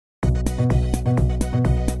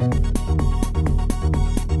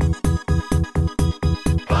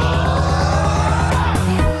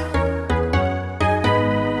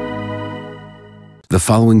The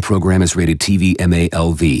following program is rated TV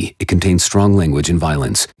MALV. It contains strong language and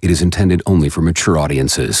violence. It is intended only for mature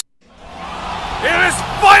audiences. It is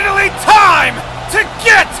finally time to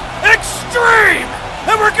get extreme!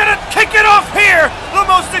 And we're gonna kick it off here the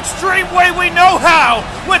most extreme way we know how,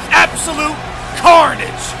 with absolute carnage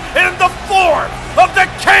in the form of the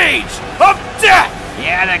Cage of Death!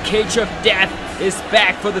 Yeah, the Cage of Death is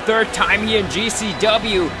back for the third time here in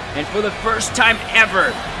GCW, and for the first time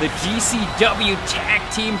ever, the GCW Tag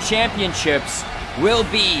Team Championships will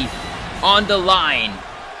be on the line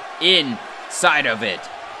inside of it.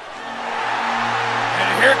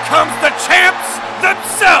 And here comes the champs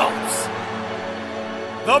themselves!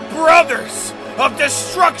 The Brothers of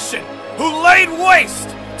Destruction, who laid waste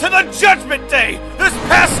to the Judgment Day this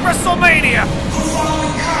past WrestleMania! The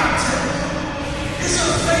following content is a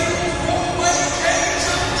fatal four-way Cage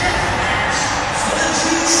of Death match for the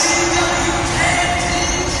GCW Tag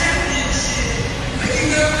Team Championship.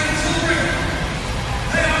 Making their way to the ring,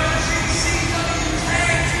 they are the GCW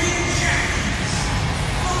Tag Team Champions,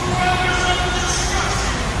 the Brothers of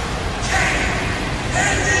Destruction, Kane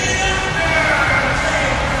and The Undertaker.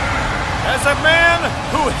 As a man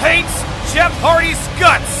who hates Jeff Hardy's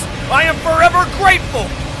guts, I am forever grateful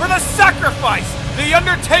for the sacrifice The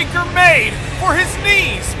Undertaker made for his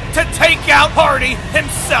knees to take out Hardy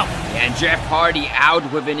himself. And Jeff Hardy out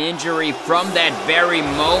with an injury from that very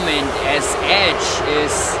moment as Edge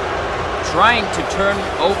is trying to turn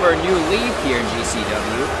over a new leaf here in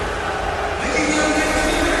GCW.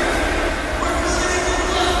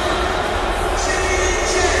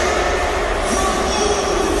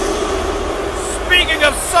 Speaking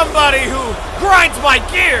of somebody who grinds my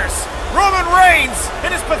gears, Roman Reigns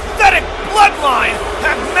and his pathetic bloodline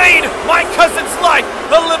have made my cousin's life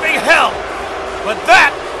a living hell. But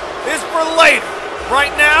that is for later.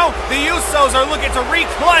 Right now, the Usos are looking to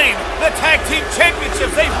reclaim the Tag Team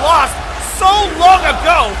Championships they've lost so long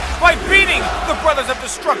ago by beating the Brothers of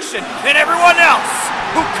Destruction and everyone else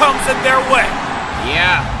who comes in their way.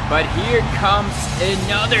 Yeah, but here comes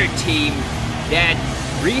another team that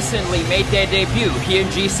recently made their debut here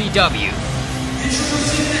in GCW.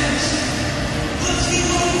 Introducing next, the team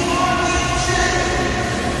of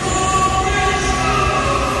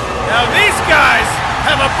Now these guys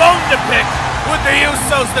have a bone to pick with the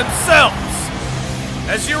Usos themselves.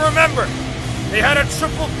 As you remember, they had a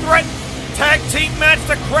triple threat tag team match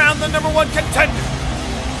to crown the #1 contender.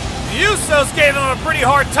 The Usos gave them a pretty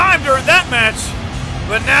hard time during that match,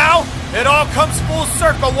 but now it all comes full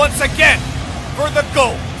circle once again for the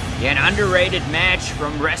gold. An underrated match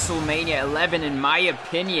from WrestleMania 11 in my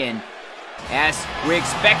opinion, as we're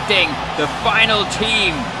expecting the final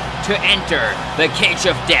team to enter the Cage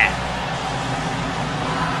of Death.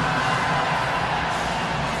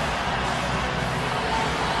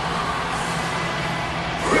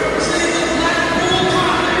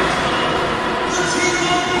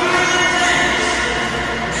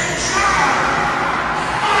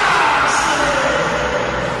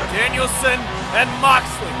 Danielson and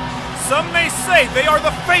Moxley. Some may say they are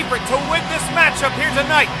the favorite to win this matchup here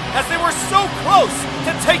tonight, as they were so close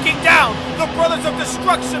to taking down the Brothers of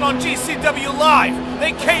Destruction on GCW Live.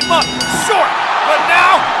 They came up short, but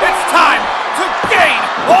now it's time to gain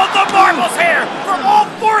all the marbles here for all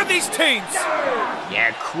four of these teams.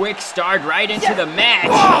 Yeah, quick start right into the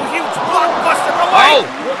match. Oh, huge blockbuster away.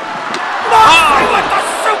 Moxley with the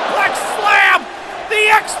suplex slam. The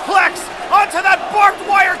X-Plex onto that barbed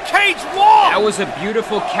wire cage wall! That was a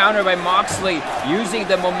beautiful counter by Moxley, using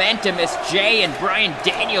the momentum as Jay and Bryan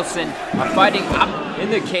Danielson are fighting up in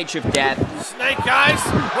the Cage of Death. Snake Eyes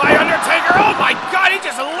by Undertaker. Oh my God, he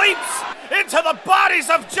just leaps into the bodies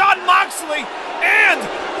of Jon Moxley and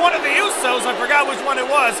one of the Usos. I forgot which one it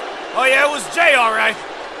was. Oh yeah, it was Jay, all right.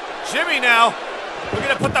 Jimmy now. We're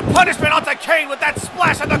gonna put the punishment onto Kane with that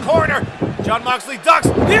splash in the corner. Jon Moxley ducks.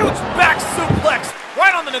 Huge back suplex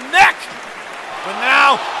right onto the neck. But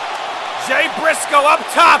now, Jay Briscoe up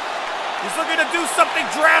top. He's looking to do something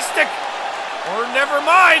drastic. Or never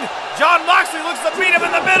mind. Jon Moxley looks to meet him in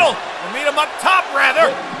the middle. Or meet him up top, rather.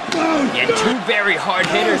 And two very hard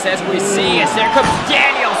hitters as we see, as there comes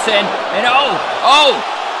Danielson. And oh!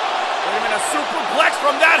 Put him in a superplex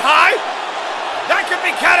from that high. That could be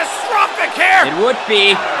catastrophic here. It would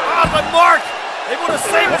be. Oh, but Mark able to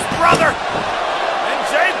save his brother. And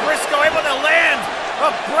Jay Briscoe able to land a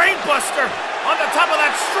brainbuster on the top of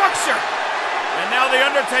that structure. And now the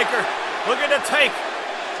Undertaker looking to take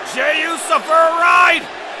Jey Uso for a ride.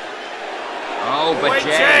 Oh, but Wait,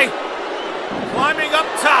 Jay climbing up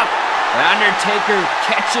top. The Undertaker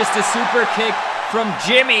catches the super kick from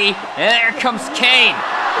Jimmy, and there comes Kane.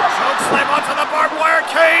 Chokeslam onto the barbed wire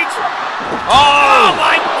cage. Oh! Oh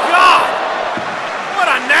my God! What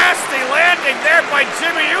a nasty landing there by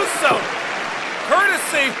Jimmy Uso.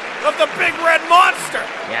 Courtesy of the Big Red Monster.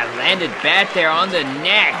 Yeah, landed bad there on the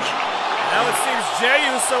neck. Now it seems Jey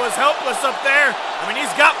Uso is helpless up there. I mean,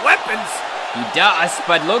 he's got weapons. He does,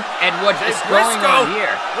 but look at what is going Briscoe on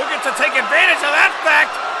here. looking to take advantage of that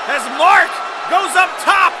fact as Mark goes up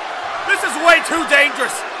top. This is way too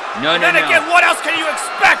dangerous. No, and no, then no. again, what else can you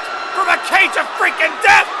expect from a cage of freaking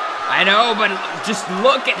death? I know, but just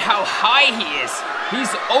look at how high he is.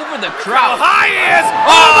 He's over the How crowd. high he is!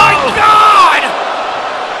 Oh my God!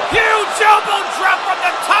 Huge elbow drop from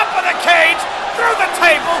the top of the cage, through the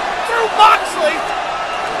table, through Moxley.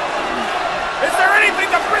 Is there anything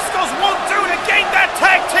the Briscoes won't do to gain that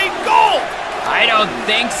tag team gold? I don't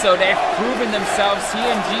think so. They've proven themselves here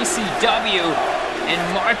in GCW, and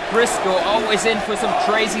Mark Briscoe always in for some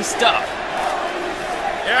crazy stuff.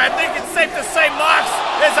 Yeah, I think it's safe to say Mox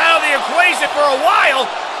is out of the equation for a while.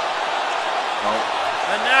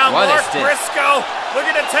 And now What Mark is this? Briscoe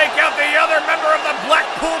looking to take out the other member of the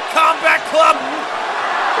Blackpool Combat Club.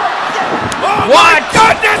 Oh my What?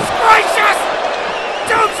 goodness gracious!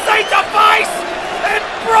 Doomsday Device! And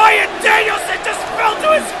Bryan Danielson just fell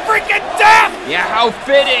to his freaking death! Yeah, how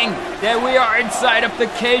fitting that we are inside of the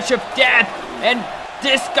Cage of Death, and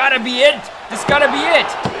this gotta be it. This gotta be it.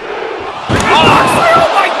 And Moxley, oh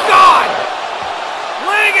my God!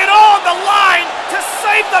 Laying it all on the line to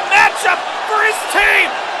save the matchup for his team!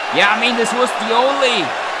 Yeah, I mean, this was the only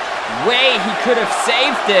way he could have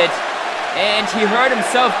saved it, and he hurt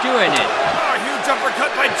himself doing it. Oh, huge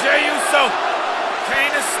uppercut by Jey Uso.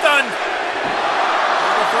 Kane is stunned.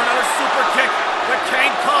 Looking for another super kick, but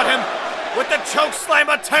Kane caught him with the choke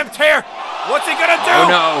slam attempt here. What's he gonna do?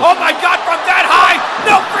 Oh, no. Oh my God, from that high!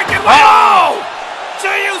 No freaking way! Oh!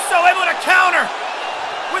 Jey Uso able to counter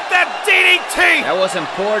with that DDT. That was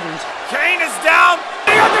important. Kane is down.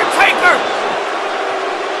 The Undertaker!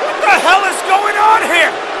 What the hell is going on here?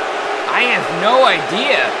 I have no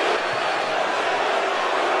idea.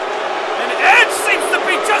 And Edge seems to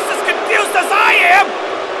be just as confused as I am,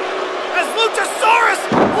 as Luchasaurus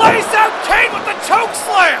lays out Kane with the choke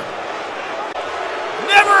slam.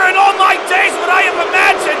 Never in all my days would I have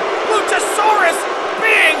imagined Luchasaurus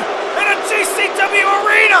being in a GCW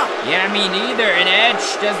arena. Yeah, me neither, and Edge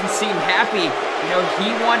doesn't seem happy. You know, he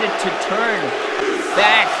wanted to turn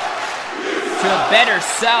back to a better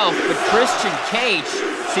self, but Christian Cage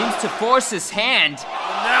seems to force his hand.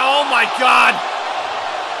 And now, oh my God.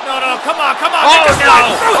 No, come on. Oh They just no!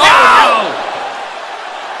 went through Oh hell! no!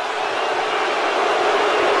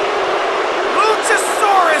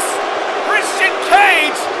 Luchasaurus, Christian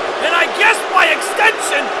Cage, and I guess by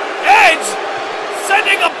extension, Edge,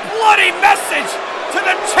 sending a bloody message to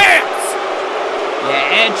the champs.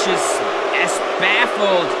 Yeah, Edge is as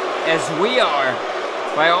baffled as we are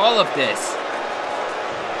by all of this.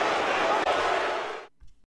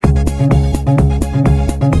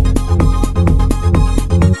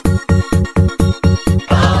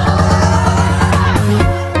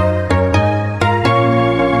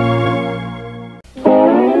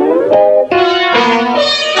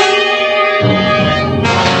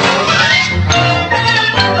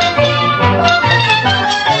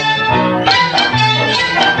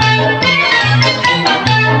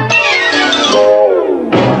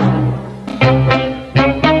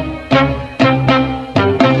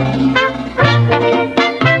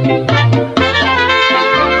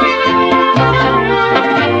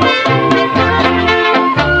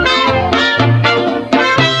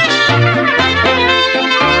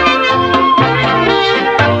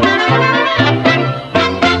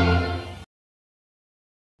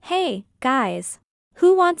 Hey, guys.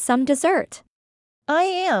 Who wants some dessert? I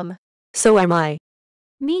am. So am I.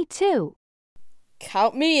 Me too.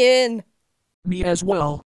 Count me in. Me as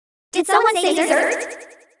well. Did someone say dessert?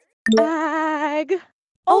 Ag.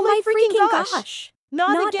 Oh my freaking gosh.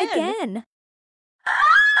 Not again.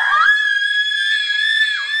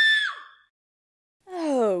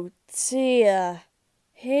 Oh dear.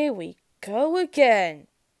 Here we go again.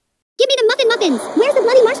 Give me the muffins! Where's the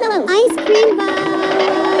bloody marshmallow? Ice cream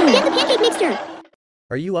bun! Get the pancake mixture!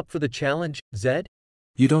 Are you up for the challenge, Zed?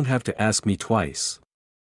 You don't have to ask me twice.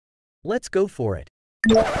 Let's go for it.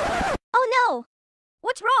 Oh no!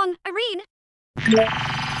 What's wrong, Irene?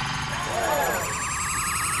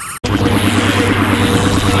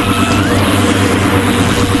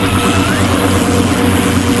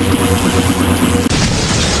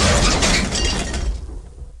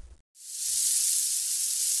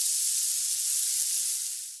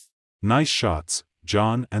 Nice shots,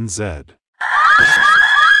 John and Zed.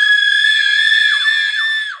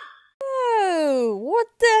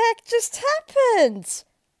 just happened?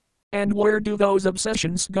 And where do those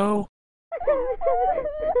obsessions go?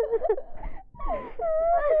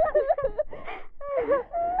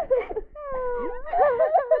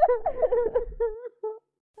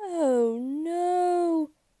 Oh no.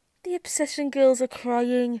 The obsession girls are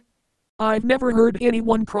crying. I've never heard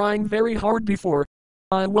anyone crying very hard before.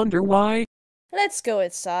 I wonder why. Let's go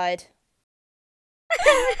inside.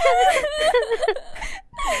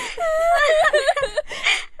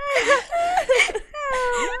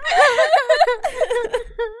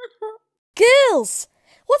 Girls,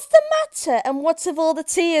 what's the matter and what's with all the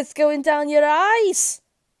tears going down your eyes?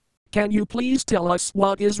 Can you please tell us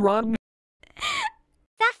what is wrong?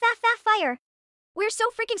 Fire. We're so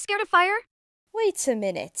freaking scared of fire. Wait a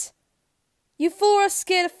minute. You four are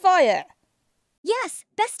scared of fire? Yes,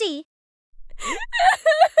 bestie.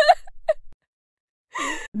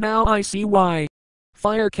 Now I see why.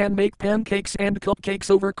 Fire can make pancakes and cupcakes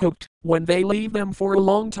overcooked when they leave them for a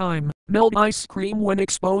long time, melt ice cream when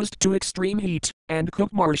exposed to extreme heat, and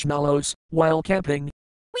cook marshmallows while camping.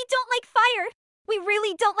 We don't like fire. We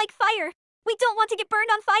really don't like fire. We don't want to get burned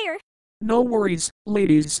on fire. No worries,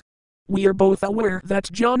 ladies. We are both aware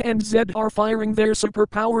that John and Zed are firing their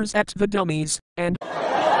superpowers at the dummies, and...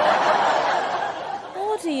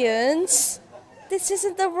 Audience, this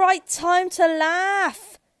isn't the right time to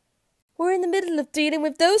laugh. We're in the middle of dealing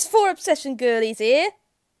with those four obsession girlies here.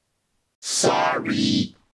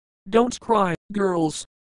 Sorry. Don't cry, girls.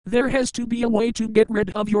 There has to be a way to get rid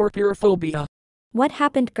of your pyrophobia. What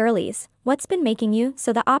happened, girlies? What's been making you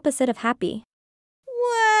so the opposite of happy?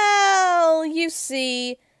 Well, you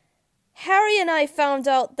see, Harry and I found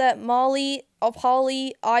out that Molly,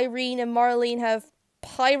 Polly, Irene, and Marlene have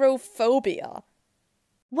pyrophobia.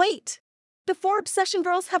 Wait, the four obsession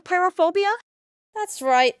girls have pyrophobia? That's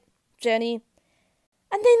right, Jenny.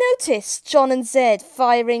 And they noticed John and Zed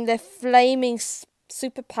firing their flaming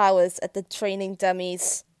superpowers at the training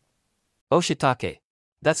dummies. Oshitake,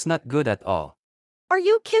 that's not good at all. Are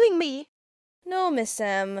you kidding me? No, Miss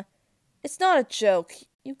M. It's not a joke.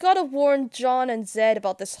 You gotta warn John and Zed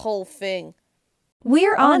about this whole thing.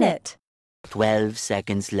 We're on it. 12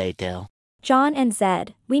 seconds later. John and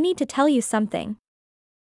Zed, we need to tell you something.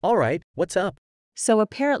 Alright, what's up? So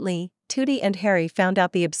apparently, Tootie and Harry found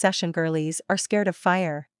out the obsession girlies are scared of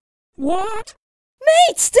fire. What?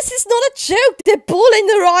 Mates, this is not a joke! They're bawling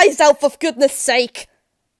their eyes out, for goodness sake!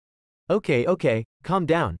 Okay, calm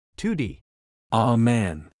down, 2D. Aw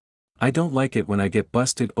man. I don't like it when I get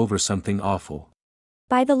busted over something awful.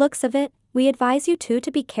 By the looks of it, we advise you two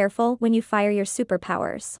to be careful when you fire your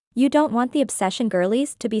superpowers. You don't want the obsession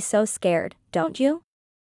girlies to be so scared, don't you?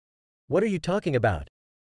 What are you talking about?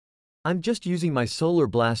 I'm just using my solar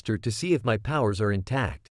blaster to see if my powers are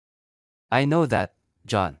intact. I know that,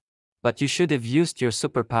 John. But you should have used your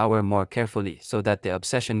superpower more carefully so that the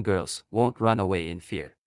obsession girls won't run away in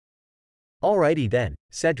fear. Alrighty then,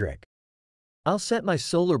 Cedric. I'll set my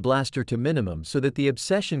solar blaster to minimum so that the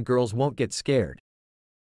obsession girls won't get scared.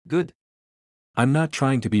 Good. I'm not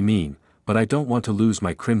trying to be mean, but I don't want to lose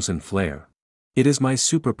my crimson flare. It is my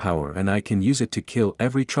superpower and I can use it to kill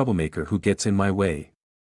every troublemaker who gets in my way.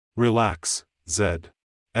 Relax, Zed.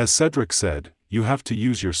 As Cedric said, you have to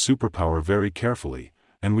use your superpower very carefully,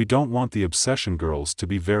 and we don't want the obsession girls to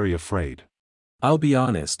be very afraid. I'll be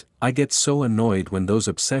honest, I get so annoyed when those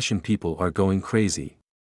obsession people are going crazy.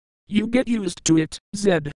 You get used to it,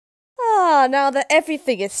 Zed. Ah, now that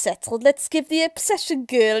everything is settled, let's give the obsession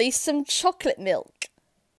girlies some chocolate milk.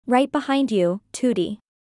 Right behind you, Tootie.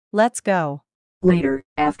 Let's go. Later,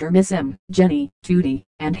 after Miss M, Jenny, Tootie,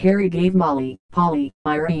 and Harry gave Molly, Polly,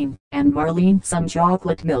 Irene, and Marlene some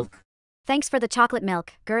chocolate milk. Thanks for the chocolate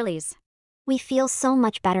milk, girlies. We feel so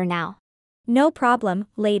much better now. No problem,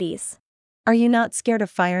 ladies. Are you not scared of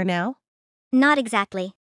fire now? Not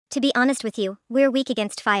exactly. To be honest with you, we're weak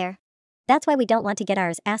against fire. That's why we don't want to get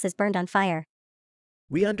our asses burned on fire.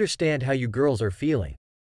 We understand how you girls are feeling.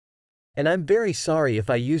 And I'm very sorry if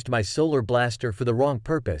I used my solar blaster for the wrong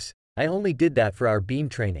purpose. I only did that for our beam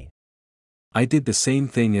training. I did the same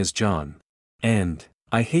thing as John. And,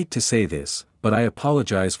 I hate to say this, but I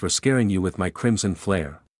apologize for scaring you with my crimson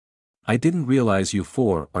flare. I didn't realize you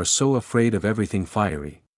four are so afraid of everything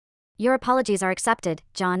fiery. Your apologies are accepted,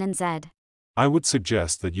 John and Zed. I would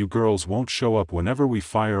suggest that you girls won't show up whenever we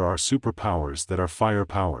fire our superpowers that are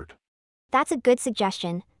fire-powered. That's a good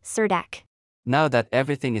suggestion, Sir Deck. Now that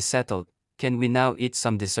everything is settled, can we now eat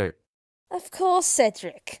some dessert? Of course,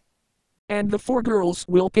 Cedric. And the four girls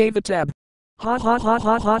will pay the tab. Ha ha ha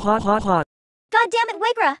ha ha ha ha ha. God damn it,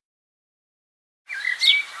 Wigra!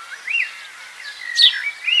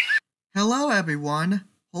 Hello, everyone.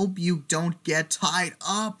 Hope you don't get tied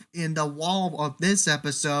up in the wall of this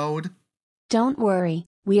episode. Don't worry,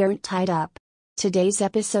 we aren't tied up. Today's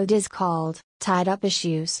episode is called Tied Up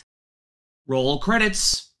Issues. Roll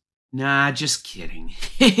credits. Nah, just kidding.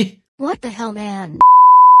 What the hell, man?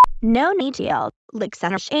 No need to yell. Lick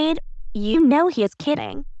center shade. You know he is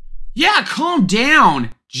kidding. Yeah, calm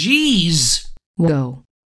down. Jeez. Whoa.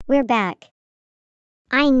 We're back.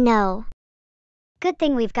 I know. Good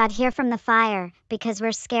thing we've got here from the fire, because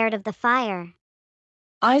we're scared of the fire.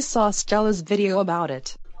 I saw Stella's video about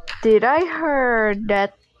it. Did I heard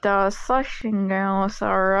that the suction girls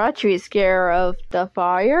are actually scared of the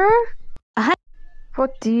fire?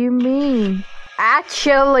 What do you mean?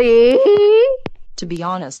 Actually? To be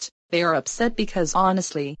honest, they are upset because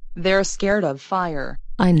honestly, they're scared of fire.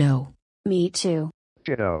 I know. Me too.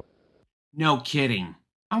 Ditto. No kidding.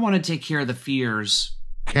 I want to take care of the fears.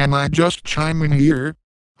 Can I just chime in here?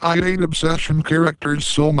 I hate obsession characters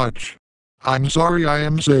so much. I'm sorry I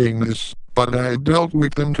am saying this, but I dealt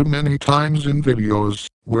with them too many times in videos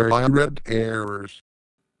where I read errors.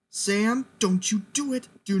 Sam, don't you do it.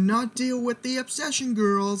 Do not deal with the obsession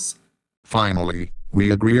girls. Finally,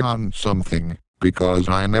 we agree on something, because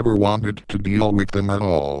I never wanted to deal with them at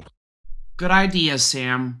all. Good idea,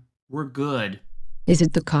 Sam. We're good. Is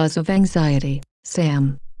it the cause of anxiety,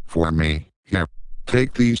 Sam? For me, yeah.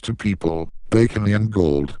 Take these two people, Bacon and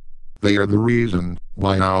Gold. They are the reason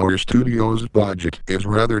why our studio's budget is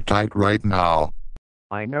rather tight right now.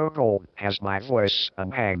 I know Gold has my voice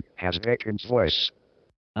and Hank has Bacon's voice.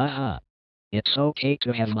 It's okay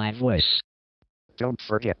to have my voice. Don't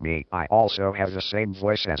forget me, I also have the same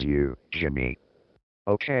voice as you, Jimmy.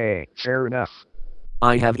 Okay, fair enough.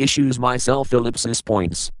 I have issues myself, ellipsis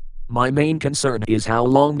points. My main concern is how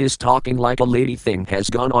long this talking like a lady thing has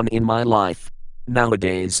gone on in my life.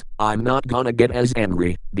 Nowadays, I'm not gonna get as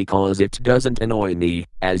angry, because it doesn't annoy me,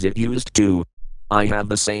 as it used to. I have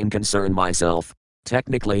the same concern myself.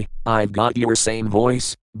 Technically, I've got your same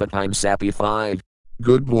voice, but I'm sappy 5.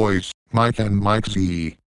 Good boys, Mike and Mike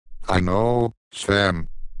Z. I know, Sam.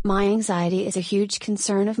 My anxiety is a huge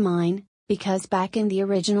concern of mine, because back in the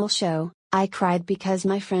original show, I cried because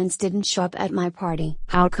my friends didn't show up at my party.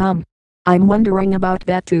 How come? I'm wondering about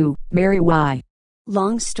that too, Mary. Why?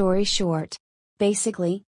 Long story short.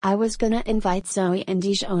 Basically, I was gonna invite Zoe and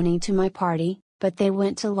Dijoni to my party, but they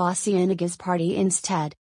went to La Cienaga's party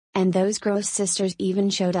instead. And those gross sisters even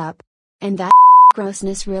showed up. And that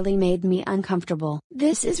grossness really made me uncomfortable.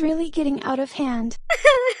 This is really getting out of hand.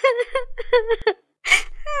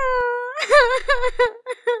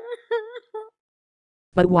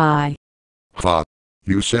 But why? Fuck.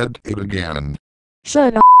 You said it again.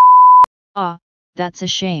 Shut up. That's a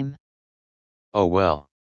shame. Oh well.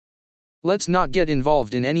 Let's not get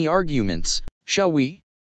involved in any arguments, shall we?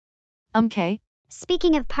 Okay.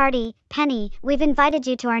 Speaking of party, Penny, we've invited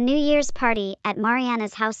you to our New Year's party at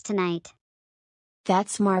Mariana's house tonight.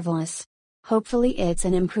 That's marvelous. Hopefully it's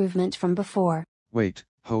an improvement from before. Wait,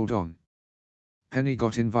 hold on. Penny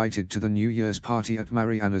got invited to the New Year's party at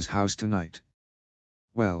Mariana's house tonight.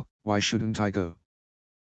 Well, why shouldn't I go?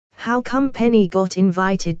 How come Penny got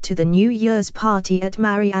invited to the New Year's party at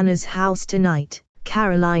Mariana's house tonight,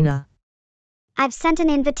 Carolina? I've sent an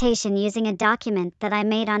invitation using a document that I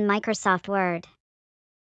made on Microsoft Word.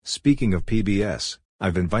 Speaking of PBS,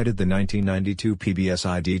 I've invited the 1992 PBS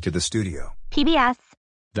ID to the studio. PBS.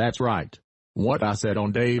 That's right. What I said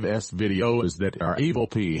on Dave S. video is that our evil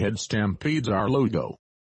P-head stampedes our logo.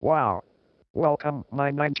 Wow. Welcome, my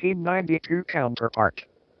 1992 counterpart.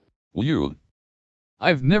 Weird.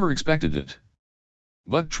 I've never expected it.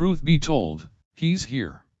 But truth be told, he's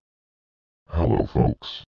here. Hello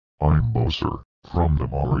folks. I'm Bowser, from the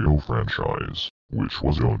Mario franchise, which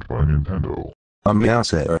was owned by Nintendo. I'm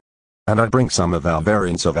Meowser. And I bring some of our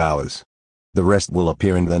variants of ours. The rest will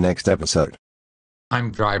appear in the next episode.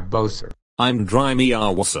 I'm Dry Bowser. I'm Dry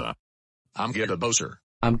Meowser. I'm Giga Bowser.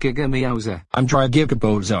 I'm Giga Meowser. I'm Dry Giga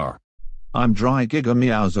Bowser. I'm Dry Giga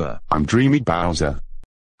Meowser. I'm Dreamy Bowser.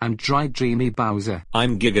 I'm Dry Dreamy Bowser.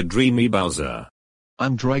 I'm Giga Dreamy Bowser.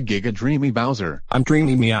 I'm Dry Giga Dreamy Bowser. I'm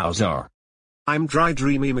Dreamy Meowser. I'm Dry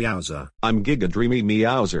Dreamy Meowser. I'm Giga Dreamy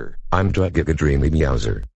Meowser. I'm Dry Giga Dreamy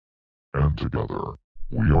Meowser. And together,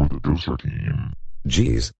 we are the Deucer Team.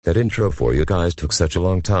 Geez, that intro for you guys took such a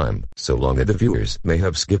long time, so long that the viewers may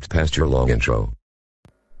have skipped past your long intro.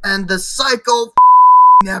 And the cycle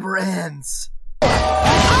never ends.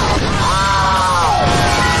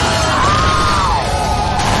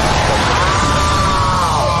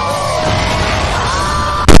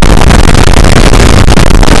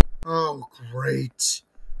 Oh, great.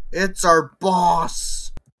 It's our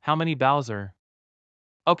boss. How many Bowser?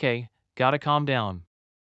 Okay, gotta calm down.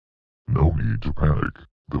 No need to panic,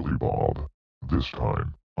 Billy Bob. This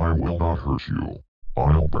time, I will not hurt you.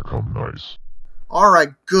 I'll become nice. Alright,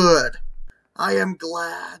 good. I am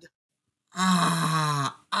glad.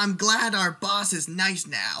 I'm glad our boss is nice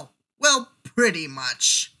now. Well, pretty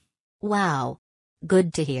much. Wow.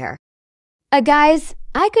 Good to hear. Guys,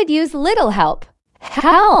 I could use little help.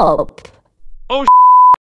 Help! Oh,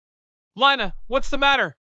 Lina, what's the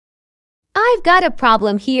matter? I've got a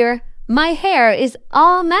problem here. My hair is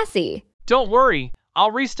all messy. Don't worry,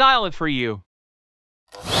 I'll restyle it for you.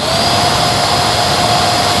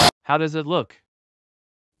 How does it look?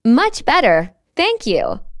 Much better, thank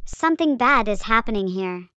you. Something bad is happening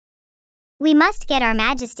here. We must get our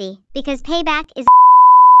majesty, because payback is...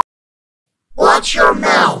 Watch your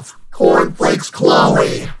mouth, Cornflakes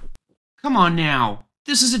Chloe! Come on now.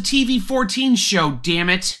 This is a TV-14 show, damn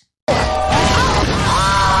it.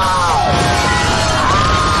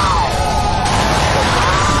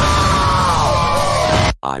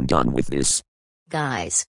 I'm done with this.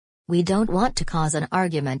 Guys, we don't want to cause an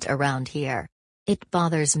argument around here. It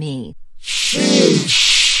bothers me.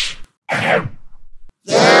 Sheesh.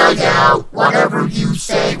 Yeah, whatever you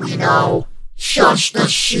say, we know. Shush the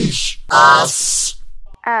sheesh, us.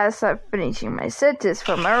 As I'm finishing my sentence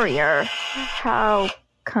from earlier, how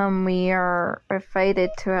come we are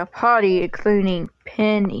invited to a party including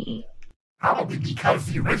Penny? Probably because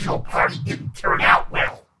the original party didn't turn out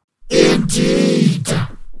well. Indeed.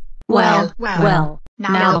 Well.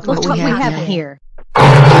 Now look what we have here.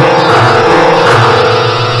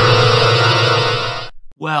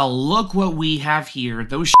 Well, look what we have here.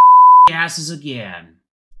 Those asses again.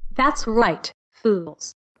 That's right,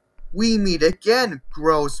 fools. We meet again,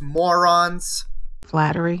 gross morons.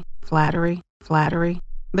 Flattery.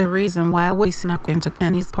 The reason why we snuck into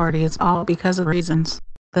Penny's party is all because of reasons.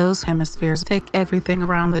 Those hemispheres take everything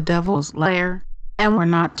around the devil's lair. And we're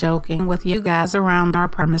not joking with you guys around our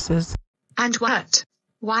premises. And what?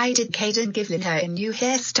 Why did Caden give Lynn a new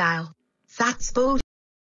hairstyle? That's bull.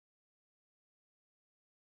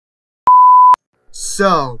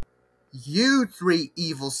 So, you three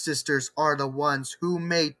evil sisters are the ones who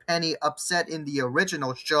made Penny upset in the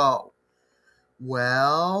original show.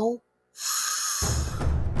 Well,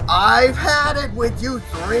 I've had it with you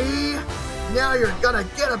three. Now you're gonna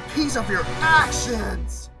get a piece of your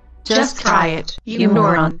actions. Just try it, you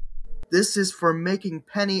moron. This is for making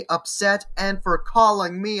Penny upset and for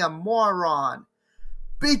calling me a moron.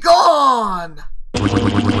 Be gone!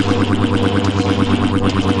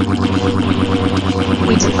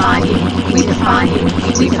 We defy you. We defy you.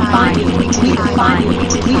 We defy you. We defy you. We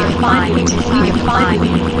defy you. We defy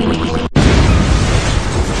you.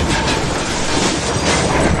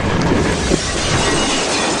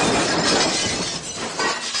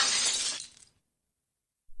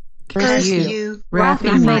 Curse you,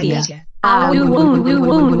 Wrathing Media.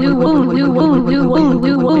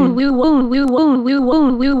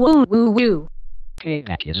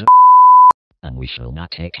 Payback is and we shall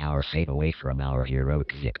not take our fate away from our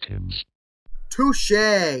heroic victims.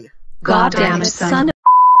 Touché! God damn it, son of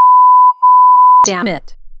damn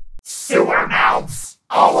it. Sewer mouths,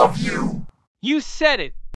 all of you! You said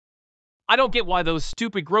it! I don't get why those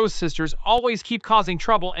stupid gross sisters always keep causing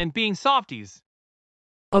trouble and being softies.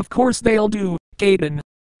 Of course they'll do, Caden.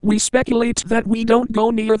 We speculate that we don't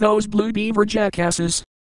go near those blue beaver jackasses.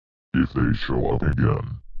 If they show up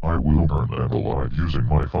again, I will burn them alive using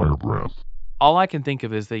my fire breath. All I can think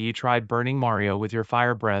of is that you tried burning Mario with your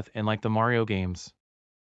fire breath in like the Mario games.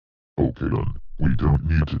 Okay then, we don't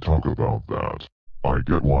need to talk about that. I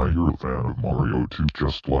get why you're a fan of Mario 2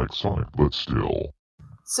 just like Sonic, but still.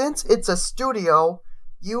 Since it's a studio,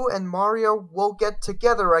 you and Mario will get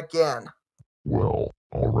together again. Well,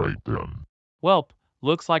 alright then. Welp,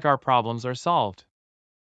 looks like our problems are solved.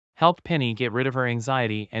 Help Penny get rid of her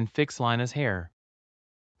anxiety and fix Lina's hair.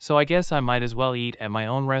 So I guess I might as well eat at my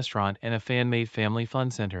own restaurant in a fan-made family fun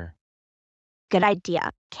center. Good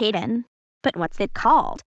idea, Caden. But what's it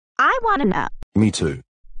called? I want to know. Me too.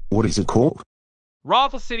 What is it called?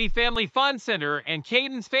 Raffle City Family Fun Center and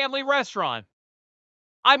Caden's Family Restaurant.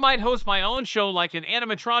 I might host my own show like an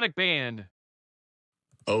animatronic band.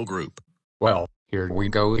 O group. Well, here we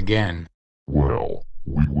go again. Well,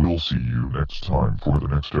 we will see you next time for the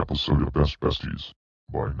next episode of Best Besties.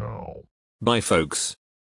 Bye now. Bye folks.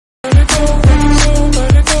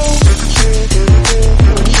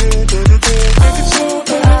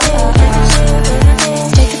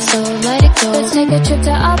 Let's take a trip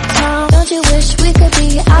to uptown. Don't you wish we could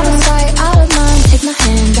be out of sight, out of mind? Take my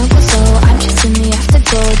hand, don't go slow. I'm chasing me, have to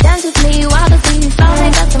go. Dance with me while the beat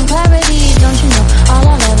finally got some clarity. Don't you know all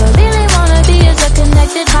I'll ever really wanna be is a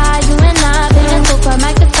connected high. You and I, being super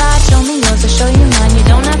magnified. Show me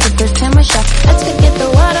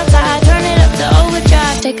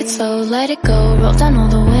take it slow, let it go, roll down all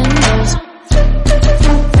the windows.